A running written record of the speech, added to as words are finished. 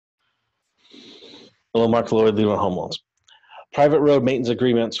Hello, Mark Lloyd, leader on home loans. Private road maintenance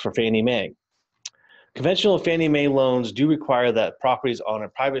agreements for Fannie Mae. Conventional Fannie Mae loans do require that properties on a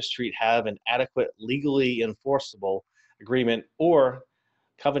private street have an adequate, legally enforceable agreement or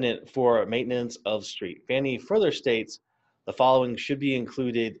covenant for maintenance of street. Fannie further states the following should be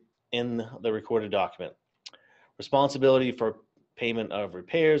included in the recorded document: responsibility for payment of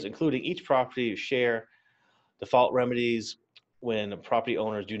repairs, including each property share, default remedies when property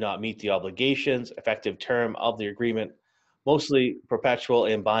owners do not meet the obligations, effective term of the agreement, mostly perpetual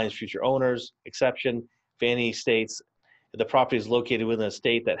and binds future owners. Exception: Fannie states if the property is located within a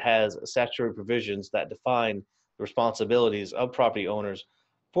state that has statutory provisions that define the responsibilities of property owners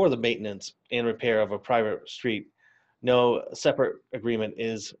for the maintenance and repair of a private street, no separate agreement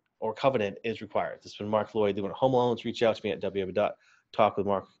is or covenant is required. This has been Mark Lloyd doing home loans. Reach out to me at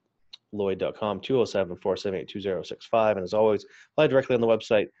www.talkwithmarkloyd.com, 207-478-2065. And as always, apply directly on the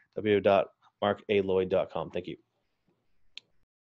website, www.markaloyd.com. Thank you.